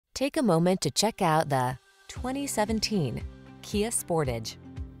Take a moment to check out the 2017 Kia Sportage.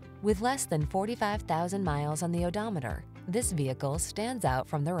 With less than 45,000 miles on the odometer, this vehicle stands out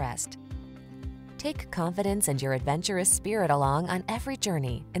from the rest. Take confidence and your adventurous spirit along on every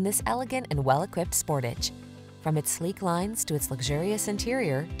journey in this elegant and well-equipped Sportage. From its sleek lines to its luxurious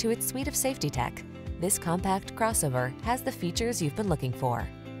interior to its suite of safety tech, this compact crossover has the features you've been looking for.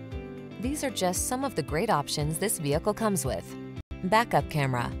 These are just some of the great options this vehicle comes with: backup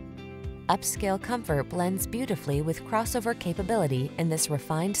camera. Upscale comfort blends beautifully with crossover capability in this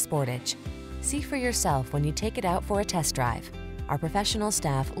refined Sportage. See for yourself when you take it out for a test drive. Our professional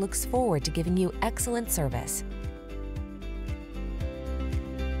staff looks forward to giving you excellent service.